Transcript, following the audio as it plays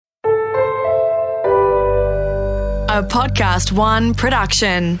A Podcast One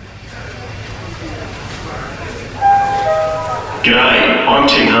production. G'day, I'm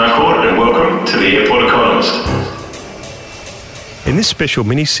Tim Harcourt and welcome to the Airport Economist. In this special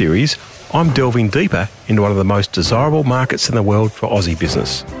mini-series, I'm delving deeper into one of the most desirable markets in the world for Aussie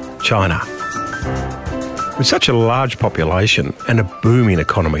business, China. With such a large population and a booming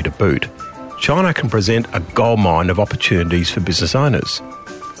economy to boot, China can present a goldmine of opportunities for business owners.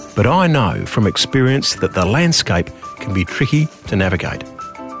 But I know from experience that the landscape can be tricky to navigate.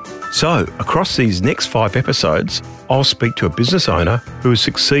 So, across these next 5 episodes, I'll speak to a business owner who has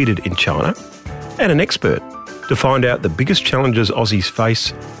succeeded in China and an expert to find out the biggest challenges Aussies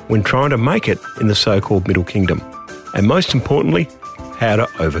face when trying to make it in the so-called Middle Kingdom, and most importantly, how to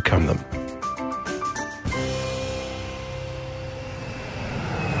overcome them.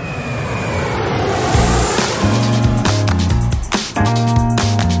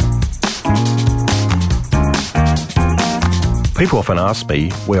 People often ask me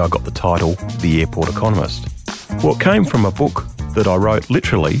where I got the title, The Airport Economist. Well, it came from a book that I wrote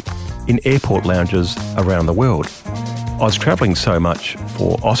literally in airport lounges around the world. I was travelling so much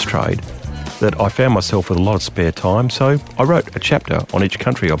for Austrade that I found myself with a lot of spare time, so I wrote a chapter on each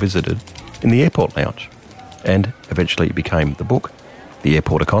country I visited in the airport lounge. And eventually it became the book, The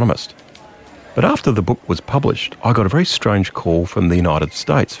Airport Economist. But after the book was published, I got a very strange call from the United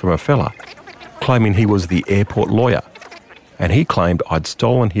States from a fella claiming he was the airport lawyer. And he claimed I'd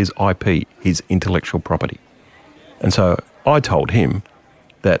stolen his IP, his intellectual property. And so I told him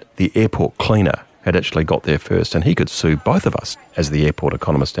that the airport cleaner had actually got there first and he could sue both of us as the airport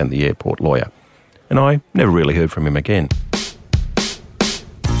economist and the airport lawyer. And I never really heard from him again.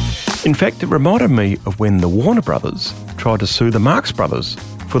 In fact, it reminded me of when the Warner Brothers tried to sue the Marx Brothers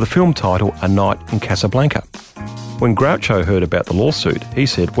for the film title A Night in Casablanca. When Groucho heard about the lawsuit, he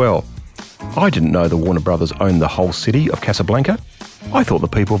said, well, I didn't know the Warner Brothers owned the whole city of Casablanca. I thought the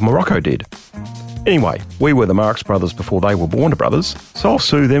people of Morocco did. Anyway, we were the Marx Brothers before they were Warner Brothers, so I'll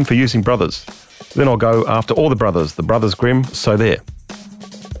sue them for using brothers. Then I'll go after all the Brothers Grimm, so there.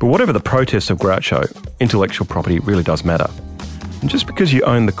 But whatever the protests of Groucho, intellectual property really does matter. And just because you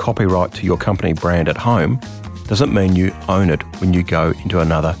own the copyright to your company brand at home doesn't mean you own it when you go into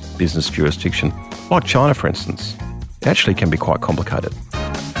another business jurisdiction, like China, for instance. It actually can be quite complicated.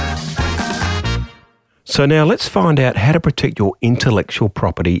 So now let's find out how to protect your intellectual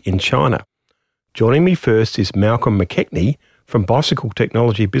property in China. Joining me first is Malcolm McKechnie from bicycle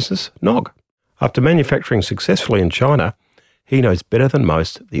technology business Knog. After manufacturing successfully in China, he knows better than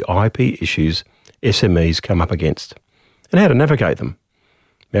most the IP issues SMEs come up against and how to navigate them.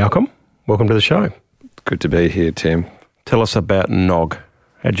 Malcolm, welcome to the show. Good to be here, Tim. Tell us about Knog.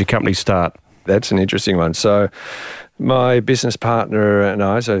 How did your company start? That's an interesting one. So my business partner and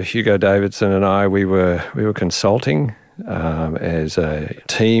I, so Hugo Davidson and I, we were consulting as a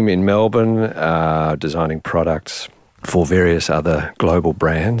team in Melbourne, designing products for various other global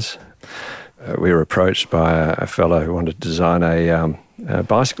brands. We were approached by a fellow who wanted to design a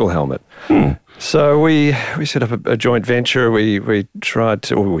bicycle helmet. So we set up a joint venture. We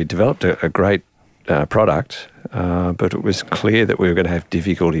developed a great product, but it was clear that we were going to have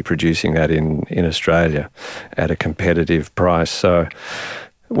difficulty producing that in Australia at a competitive price. So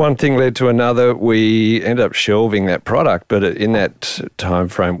one thing led to another. We ended up shelving that product, but in that time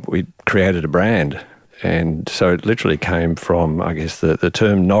frame, we created a brand. And so it literally came from, I guess, the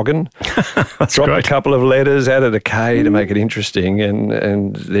term noggin. That's Dropped great. a couple of letters, added a K to make it interesting,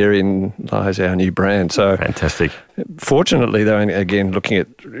 and therein lies our new brand. So Fantastic. Fortunately, though, and again,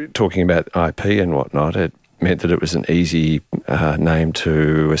 talking about IP and whatnot, it meant that it was an easy name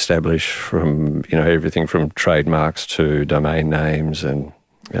to establish from, everything from trademarks to domain names and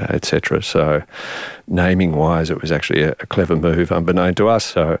etc. So naming-wise, it was actually a clever move, unbeknown to us.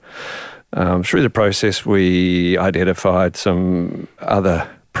 So through the process, we identified some other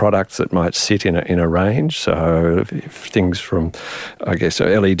products that might sit in a range. So things from, I guess,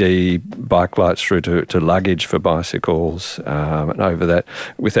 LED bike lights through to luggage for bicycles. And over that,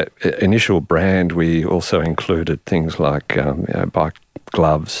 with that initial brand, we also included things like bike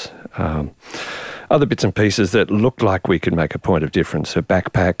gloves, other bits and pieces that looked like we could make a point of difference. So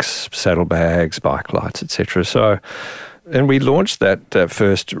backpacks, saddlebags, bike lights, etc. And we launched that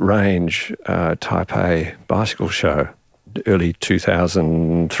first range, Type A bicycle show, early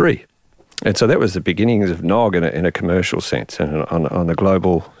 2003. And so that was the beginnings of Knog in a commercial sense and on a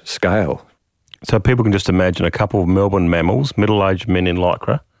global scale. So people can just imagine a couple of Melbourne mammals, middle-aged men in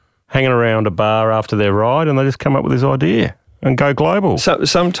Lycra, hanging around a bar after their ride, and they just come up with this idea and go global.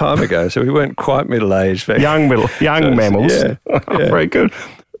 Some time ago, so we weren't quite middle-aged. Young mammals. Yeah. Very good.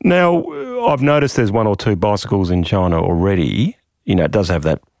 Now, I've noticed there's one or two bicycles in China already. You know, it does have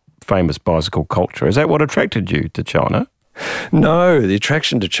that famous bicycle culture. Is that what attracted you to China? No, the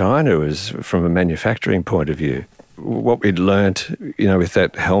attraction to China was from a manufacturing point of view. What we'd learnt, with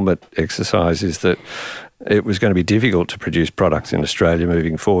that helmet exercise is that it was going to be difficult to produce products in Australia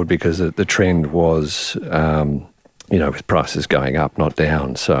moving forward because the trend was, with prices going up, not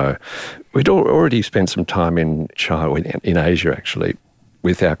down. So we'd already spent some time in China, in Asia actually,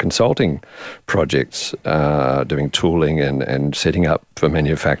 with our consulting projects, doing tooling and setting up for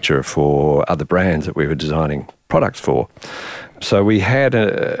manufacture for other brands that we were designing products for. So we had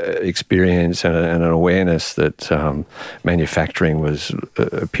an experience and an awareness that manufacturing was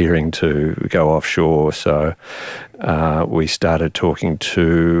appearing to go offshore. So we started talking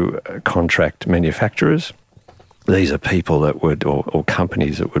to contract manufacturers. These are people that would, or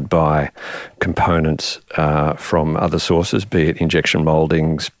companies that would buy components from other sources, be it injection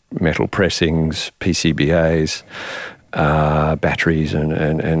mouldings, metal pressings, PCBAs, batteries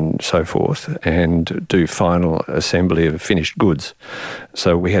and so forth, and do final assembly of finished goods.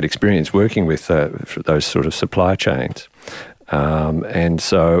 So we had experience working with those sort of supply chains. And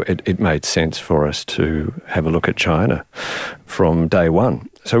so it made sense for us to have a look at China from day one.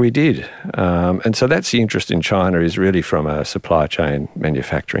 So we did. And so that's the interest in China, is really from a supply chain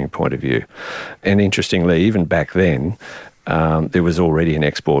manufacturing point of view. And interestingly, even back then, there was already an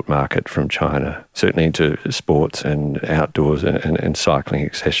export market from China, certainly into sports and outdoors and cycling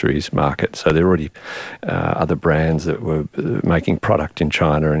accessories market. So there were already other brands that were making product in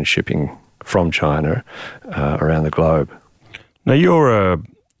China and shipping from China around the globe. Now, you're an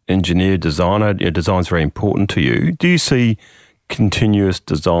engineer, designer. Your design's very important to you. Do you see continuous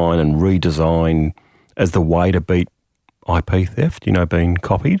design and redesign as the way to beat IP theft, being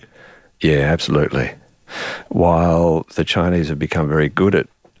copied? Yeah, absolutely. While the Chinese have become very good at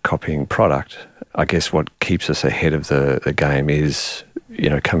copying product, I guess what keeps us ahead of the game is,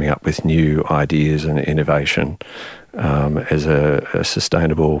 coming up with new ideas and innovation as a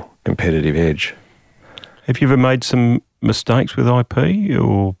sustainable competitive edge. Have you ever made some mistakes with IP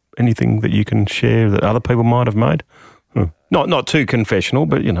or anything that you can share that other people might have made? Not too confessional,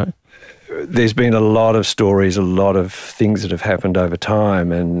 but There's been a lot of stories, a lot of things that have happened over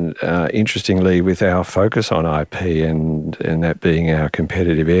time, and interestingly, with our focus on IP and that being our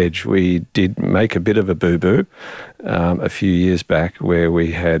competitive edge, we did make a bit of a boo-boo a few years back, where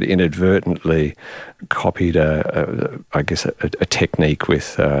we had inadvertently copied a technique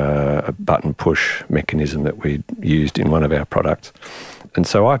with a button push mechanism that we used in one of our products. And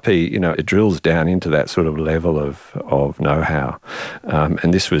so IP, it drills down into that sort of level of know-how.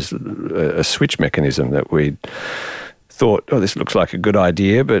 And this was a switch mechanism that we thought, this looks like a good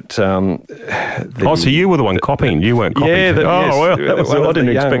idea, but... so you were the one copying, you weren't copying. Yeah. Yes. I didn't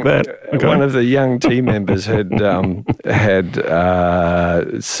expect that. Okay. One of the young team members had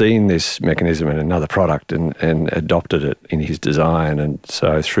seen this mechanism in another product and adopted it in his design. And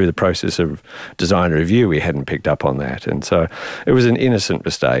so through the process of design review, we hadn't picked up on that. And so it was an innocent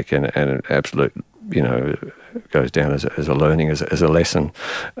mistake and an absolute, goes down as a learning, as a lesson.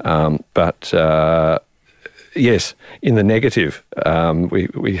 Yes, in the negative,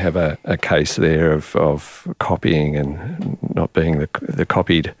 we have a case there of copying and not being the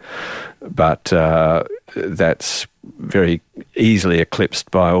copied, but that's very easily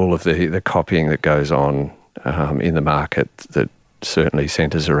eclipsed by all of the copying that goes on in the market that certainly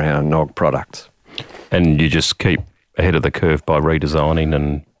centres around Knog products. And you just keep ahead of the curve by redesigning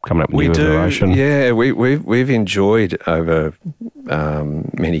and coming up with new innovation? Yeah, we've enjoyed over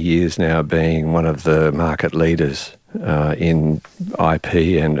many years now being one of the market leaders in IP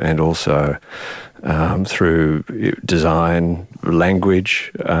and also through design,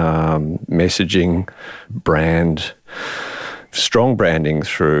 language, messaging, brand, strong branding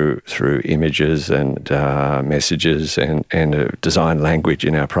through images and messages and design language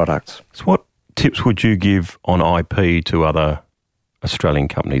in our products. So what tips would you give on IP to other Australian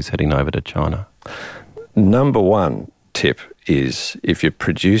companies heading over to China? Number one tip is, if you're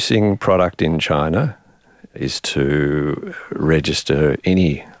producing product in China, is to register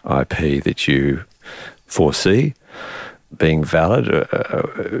any IP that you foresee being valid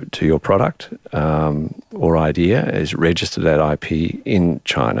to your product or idea, is register that IP in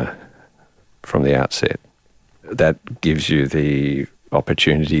China from the outset. That gives you the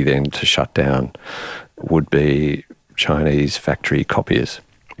opportunity then to shut down would-be Chinese factory copiers.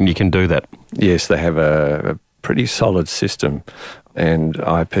 And you can do that? Yes, they have a pretty solid system and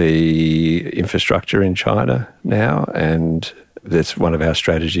IP infrastructure in China now, and that's one of our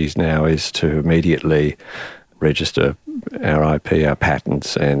strategies now, is to immediately register our IP, our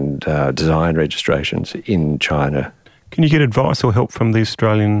patents and design registrations in China. Can you get advice or help from the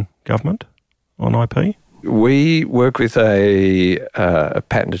Australian government on IP? We work with a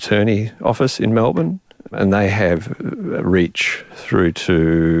patent attorney office in Melbourne, and they have reach through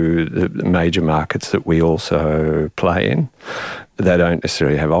to the major markets that we also play in. They don't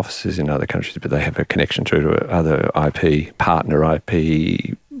necessarily have offices in other countries, but they have a connection through to other IP, partner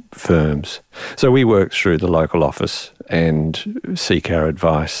IP firms. So we work through the local office and seek our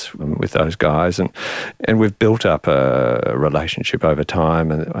advice with those guys. And we've built up a relationship over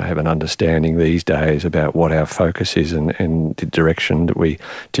time, and I have an understanding these days about what our focus is and the direction that we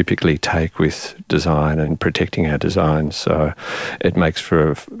typically take with design and protecting our design. So it makes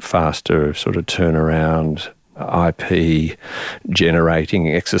for a faster sort of turnaround IP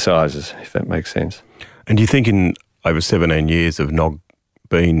generating exercises, if that makes sense. And do you think in over 17 years of Knog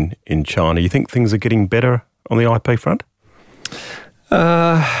being in China, you think things are getting better on the IP front?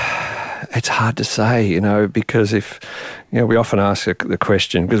 It's hard to say, because we often ask the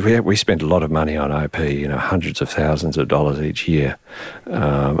question, because we spend a lot of money on IP, hundreds of thousands of dollars each year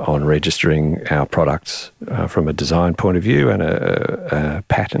on registering our products from a design point of view and a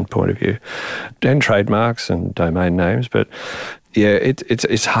patent point of view, and trademarks and domain names. But yeah,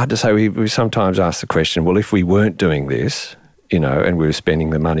 it's hard to say. We sometimes ask the question, well, if we weren't doing this, and we were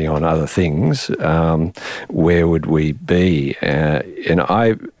spending the money on other things, where would we be?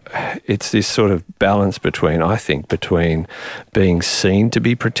 It's this sort of balance between being seen to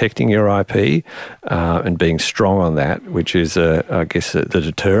be protecting your IP and being strong on that, which is, I guess, the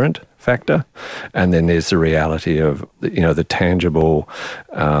deterrent factor. And then there's the reality of, the tangible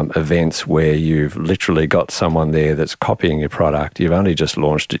events where you've literally got someone there that's copying your product. You've only just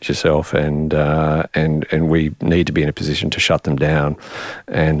launched it yourself, and we need to be in a position to shut them down.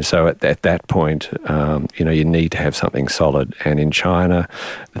 And so at that point, you need to have something solid. And in China,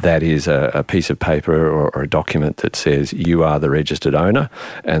 that is a piece of paper or a document that says you are the registered owner,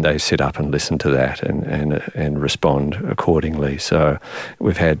 and they sit up and listen to that and respond accordingly. So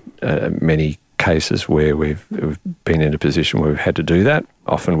we've had many cases where we've been in a position where we've had to do that.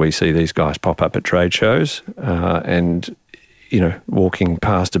 Often we see these guys pop up at trade shows and walking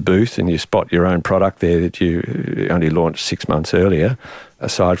past a booth and you spot your own product there that you only launched 6 months earlier.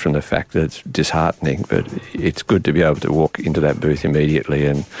 Aside from the fact that it's disheartening, but it's good to be able to walk into that booth immediately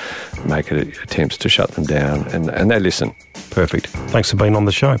and make attempts to shut them down, and they listen. Perfect. Thanks for being on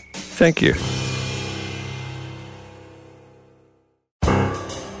the show. Thank you.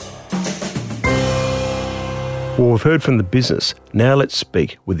 Well, we've heard from the business. Now let's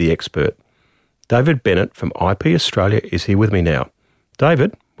speak with the expert. David Bennett from IP Australia is here with me now.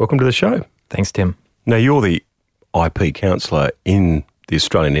 David, welcome to the show. Thanks, Tim. Now, you're the IP counsellor in the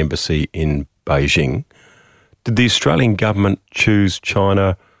Australian Embassy in Beijing. Did the Australian government choose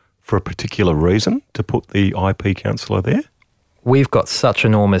China for a particular reason to put the IP counsellor there? We've got such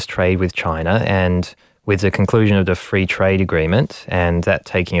enormous trade with China, and with the conclusion of the free trade agreement and that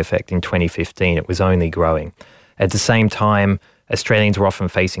taking effect in 2015, it was only growing. At the same time, Australians were often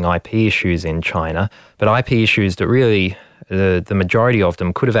facing IP issues in China, but IP issues that really, the majority of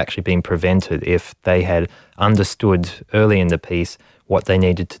them could have actually been prevented if they had understood early in the piece what they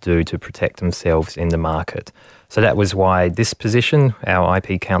needed to do to protect themselves in the market. So that was why this position, our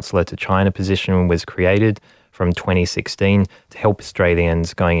IP Counsellor to China position, was created from 2016 to help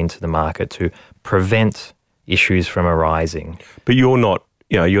Australians going into the market to prevent issues from arising. But you're not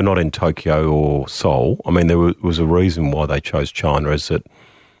in Tokyo or Seoul. I mean, there was a reason why they chose China. Is it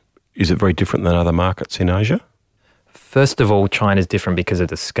very different than other markets in Asia? First of all, China's different because of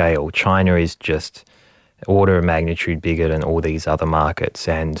the scale. China is just order of magnitude bigger than all these other markets,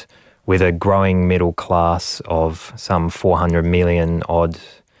 and with a growing middle class of some 400 million odd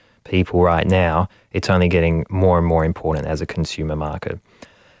people right now, it's only getting more and more important as a consumer market.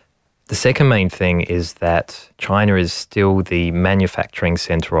 The second main thing is that China is still the manufacturing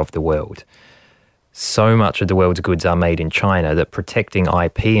centre of the world. So much of the world's goods are made in China that protecting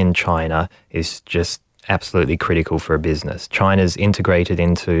IP in China is just absolutely critical for a business. China's integrated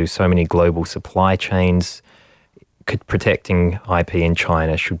into so many global supply chains. Protecting IP in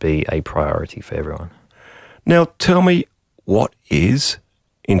China should be a priority for everyone. Now, tell me, what is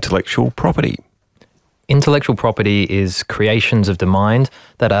intellectual property? Intellectual property is creations of the mind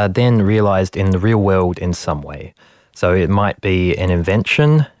that are then realised in the real world in some way. So it might be an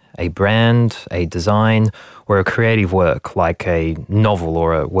invention, a brand, a design, or a creative work like a novel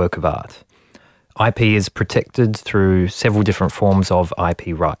or a work of art. IP is protected through several different forms of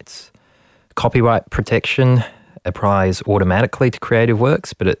IP rights. Copyright protection applies automatically to creative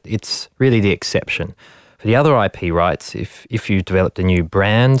works, but it's really the exception. For the other IP rights, if you've developed a new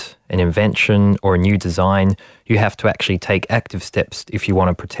brand, an invention, or a new design, you have to actually take active steps if you want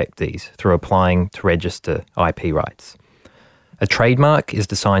to protect these through applying to register IP rights. A trademark is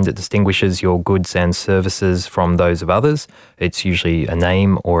the sign that distinguishes your goods and services from those of others. It's usually a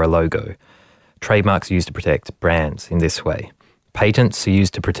name or a logo. Trademarks are used to protect brands in this way. Patents are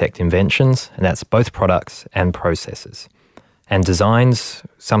used to protect inventions, and that's both products and processes. And designs,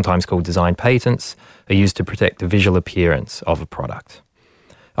 sometimes called design patents, are used to protect the visual appearance of a product.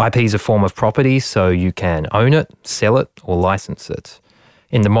 IP is a form of property, so you can own it, sell it, or license it.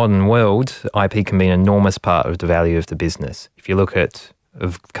 In the modern world, IP can be an enormous part of the value of the business. If you look at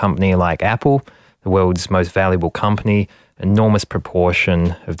a company like Apple, the world's most valuable company, enormous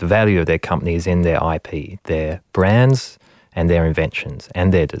proportion of the value of their company is in their IP, their brands and their inventions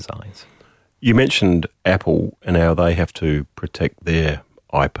and their designs. You mentioned Apple and how they have to protect their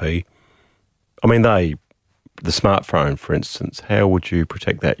IP. I mean, the smartphone, for instance, how would you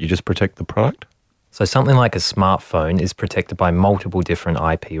protect that? You just protect the product? So something like a smartphone is protected by multiple different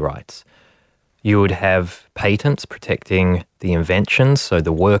IP rights. You would have patents protecting the inventions, so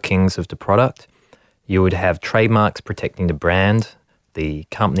the workings of the product. You would have trademarks protecting the brand, the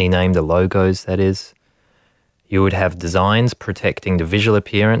company name, the logos, that is. You would have designs protecting the visual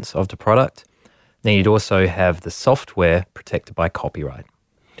appearance of the product. Then you'd also have the software protected by copyright.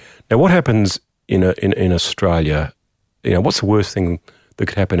 Now, what happens in Australia? You know, what's the worst thing that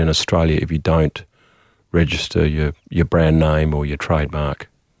could happen in Australia if you don't register your brand name or your trademark?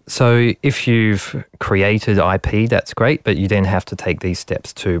 So if you've created IP, that's great, but you then have to take these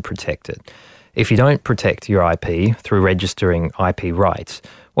steps to protect it. If you don't protect your IP through registering IP rights,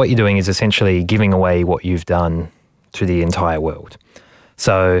 what you're doing is essentially giving away what you've done to the entire world.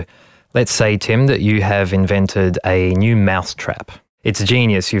 So let's say, Tim, that you have invented a new mousetrap. It's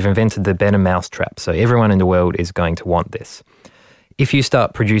genius. You've invented the Bennett mousetrap, so everyone in the world is going to want this. If you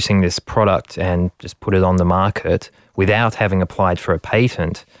start producing this product and just put it on the market without having applied for a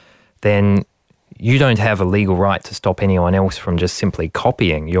patent, then you don't have a legal right to stop anyone else from just simply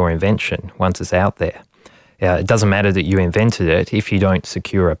copying your invention once it's out there. It doesn't matter that you invented it. If you don't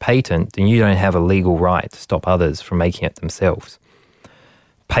secure a patent, then you don't have a legal right to stop others from making it themselves.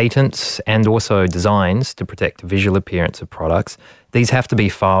 Patents and also designs to protect the visual appearance of products, these have to be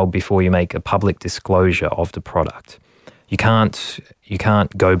filed before you make a public disclosure of the product. You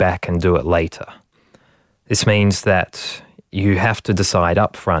can't go back and do it later. This means that you have to decide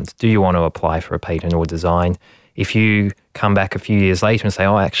up front, do you want to apply for a patent or design? If you come back a few years later and say,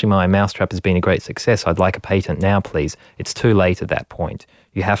 oh, actually my mousetrap has been a great success, I'd like a patent now, please. It's too late at that point.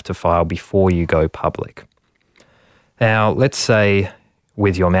 You have to file before you go public. Now, let's say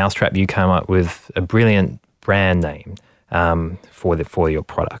with your mousetrap you come up with a brilliant brand name for your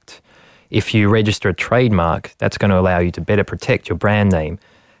product. If you register a trademark, that's going to allow you to better protect your brand name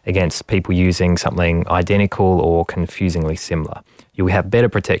against people using something identical or confusingly similar. You'll have better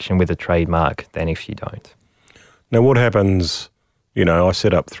protection with a trademark than if you don't. Now, what happens, I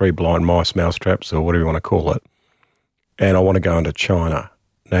set up 3 blind mice mousetraps or whatever you want to call it, and I want to go into China.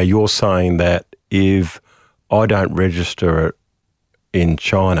 Now, you're saying that if I don't register it in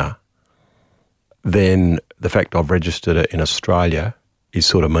China, then the fact I've registered it in Australia is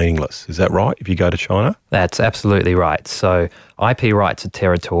sort of meaningless. Is that right, if you go to China? That's absolutely right. So IP rights are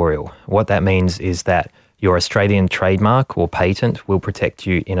territorial. What that means is that your Australian trademark or patent will protect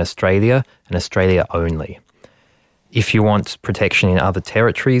you in Australia and Australia only. If you want protection in other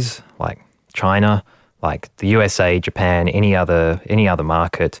territories like China, like the USA, Japan, any other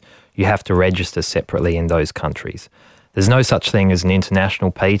market, you have to register separately in those countries. There's no such thing as an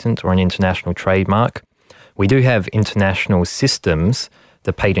international patent or an international trademark. We do have international systems,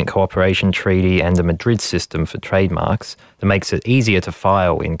 the Patent Cooperation Treaty and the Madrid system for trademarks, that makes it easier to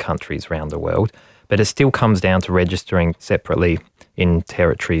file in countries around the world, but it still comes down to registering separately in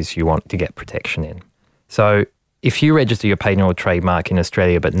territories you want to get protection in. So if you register your patent or trademark in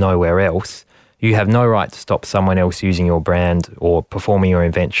Australia but nowhere else, you have no right to stop someone else using your brand or performing your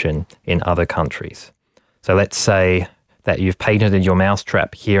invention in other countries. So let's say that you've patented your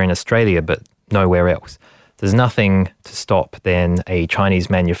mousetrap here in Australia but nowhere else. There's nothing to stop then a Chinese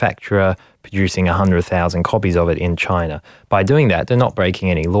manufacturer producing 100,000 copies of it in China. By doing that, they're not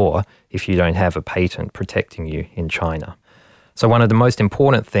breaking any law if you don't have a patent protecting you in China. So one of the most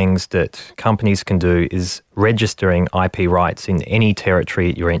important things that companies can do is registering IP rights in any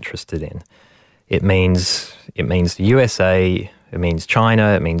territory you're interested in. It means the USA, it means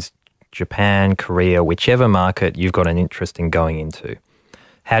China, it means Japan, Korea, whichever market you've got an interest in going into.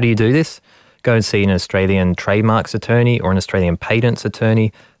 How do you do this? go and see an Australian trademarks attorney or an Australian patents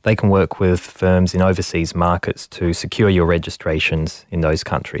attorney. They can work with firms in overseas markets to secure your registrations in those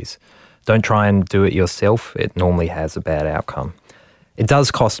countries. Don't try and do it yourself. It normally has a bad outcome. It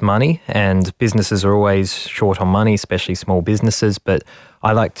does cost money, and businesses are always short on money, especially small businesses, but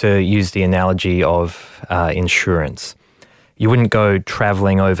I like to use the analogy of insurance. You wouldn't go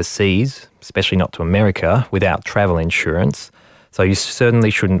travelling overseas, especially not to America, without travel insurance. So you certainly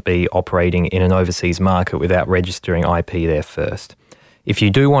shouldn't be operating in an overseas market without registering IP there first. If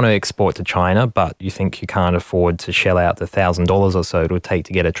you do want to export to China, but you think you can't afford to shell out the $1,000 or so it would take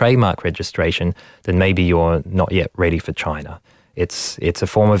to get a trademark registration, then maybe you're not yet ready for China. It's a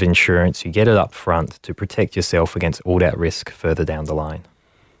form of insurance. You get it up front to protect yourself against all that risk further down the line.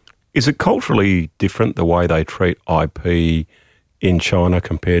 Is it culturally different the way they treat IP in China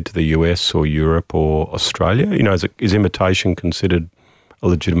compared to the US or Europe or Australia? You know, is imitation considered a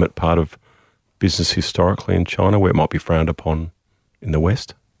legitimate part of business historically in China, where it might be frowned upon in the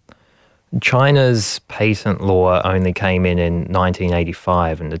West? China's patent law only came in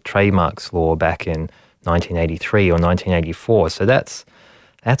 1985, and the trademarks law back in 1983 or 1984. So that's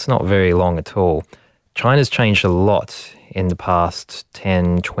not very long at all. China's changed a lot in the past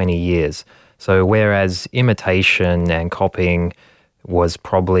 10, 20 years. So whereas imitation and copying was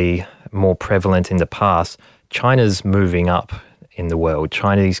probably more prevalent in the past, China's moving up in the world.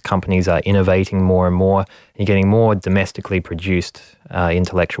 Chinese companies are innovating more and more. You're getting more domestically produced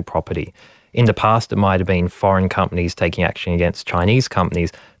intellectual property. In the past, it might have been foreign companies taking action against Chinese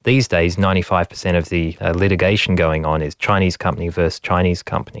companies. These days, 95% of the litigation going on is Chinese company versus Chinese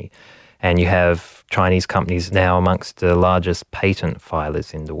company. And you have Chinese companies now amongst the largest patent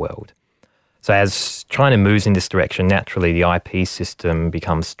filers in the world. So as China moves in this direction, naturally the IP system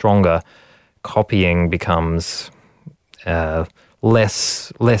becomes stronger. Copying becomes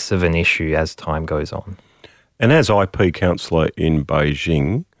less of an issue as time goes on. And as IP counsellor in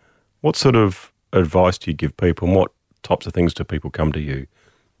Beijing, what sort of advice do you give people, and what types of things do people come to you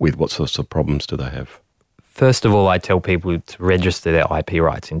with? What sorts of problems do they have? First of all, I tell people to register their IP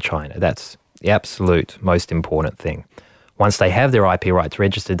rights in China. That's the absolute most important thing. Once they have their IP rights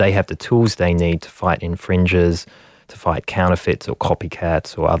registered, they have the tools they need to fight infringers, to fight counterfeits or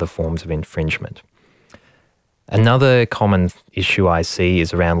copycats or other forms of infringement. Another common issue I see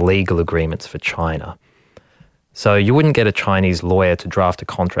is around legal agreements for China. So you wouldn't get a Chinese lawyer to draft a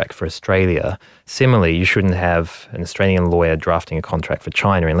contract for Australia. Similarly, you shouldn't have an Australian lawyer drafting a contract for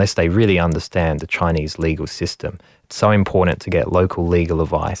China unless they really understand the Chinese legal system. It's so important to get local legal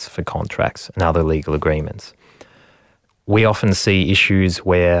advice for contracts and other legal agreements. We often see issues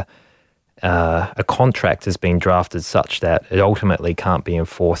where a contract has been drafted such that it ultimately can't be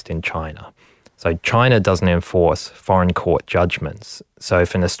enforced in China. So China doesn't enforce foreign court judgments. So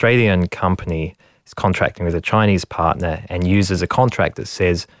if an Australian company is contracting with a Chinese partner and uses a contract that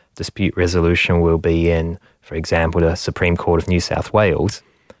says dispute resolution will be in, for example, the Supreme Court of New South Wales,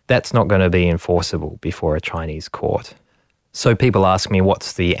 that's not going to be enforceable before a Chinese court. So people ask me,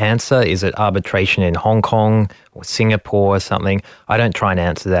 what's the answer? Is it arbitration in Hong Kong or Singapore or something? I don't try and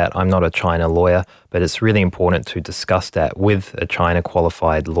answer that. I'm not a China lawyer, but it's really important to discuss that with a China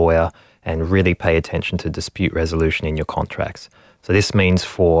qualified lawyer and really pay attention to dispute resolution in your contracts. So this means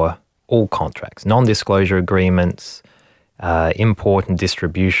for all contracts, non-disclosure agreements, import and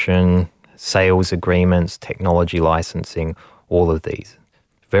distribution, sales agreements, technology licensing, all of these.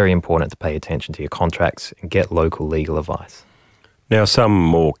 Very important to pay attention to your contracts and get local legal advice. Now, some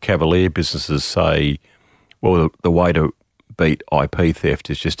more cavalier businesses say, well, the way to beat IP theft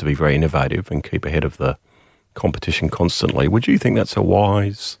is just to be very innovative and keep ahead of the competition constantly. Would you think that's a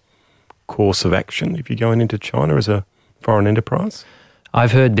wise course of action if you're going into China as a foreign enterprise?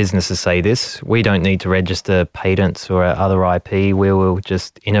 I've heard businesses say this. We don't need to register patents or other IP. We will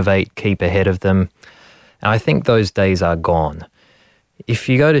just innovate, keep ahead of them. And I think those days are gone. If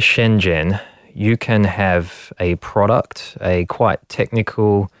you go to Shenzhen, you can have a product, a quite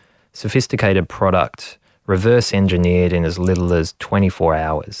technical, sophisticated product, reverse engineered in as little as 24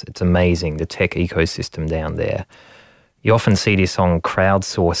 hours. It's amazing, the tech ecosystem down there. You often see this on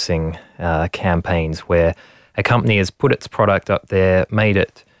crowdsourcing campaigns where a company has put its product up there, made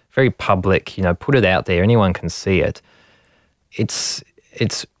it very public, put it out there, anyone can see it. It's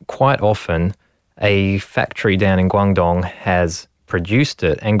quite often a factory down in Guangdong has produced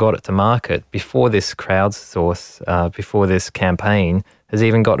it and got it to market before this before this campaign has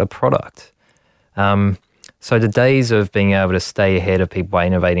even got a product. So the days of being able to stay ahead of people by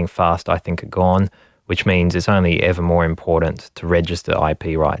innovating fast, I think, are gone, which means it's only ever more important to register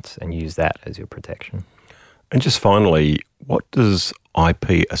IP rights and use that as your protection. And just finally, what does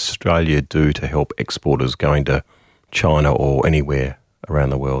IP Australia do to help exporters going to China or anywhere around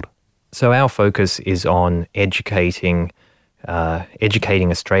the world? So our focus is on educating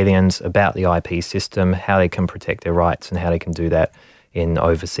Australians about the IP system, how they can protect their rights and how they can do that in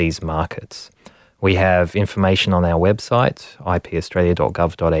overseas markets. We have information on our website,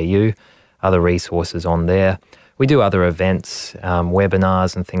 ipaustralia.gov.au, other resources on there. We do other events,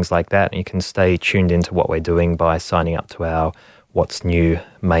 webinars and things like that, and you can stay tuned into what we're doing by signing up to our What's New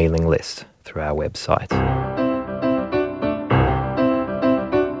mailing list through our website.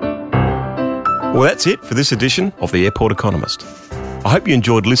 Well, that's it for this edition of The Airport Economist. I hope you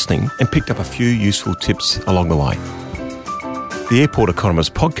enjoyed listening and picked up a few useful tips along the way. The Airport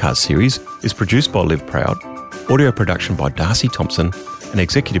Economist podcast series is produced by Liv Proud, audio production by Darcy Thompson, and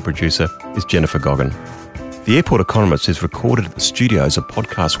executive producer is Jennifer Goggin. The Airport Economist is recorded at the studios of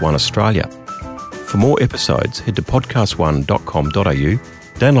Podcast One Australia. For more episodes, head to podcastone.com.au,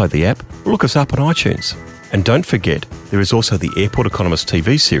 download the app, or look us up on iTunes. And don't forget, there is also the Airport Economist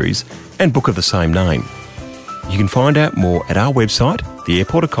TV series and book of the same name. You can find out more at our website,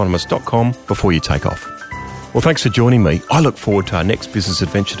 theairporteconomist.com, before you take off. Well, thanks for joining me. I look forward to our next business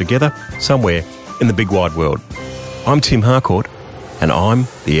adventure together, somewhere in the big wide world. I'm Tim Harcourt, and I'm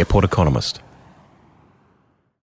the Airport Economist.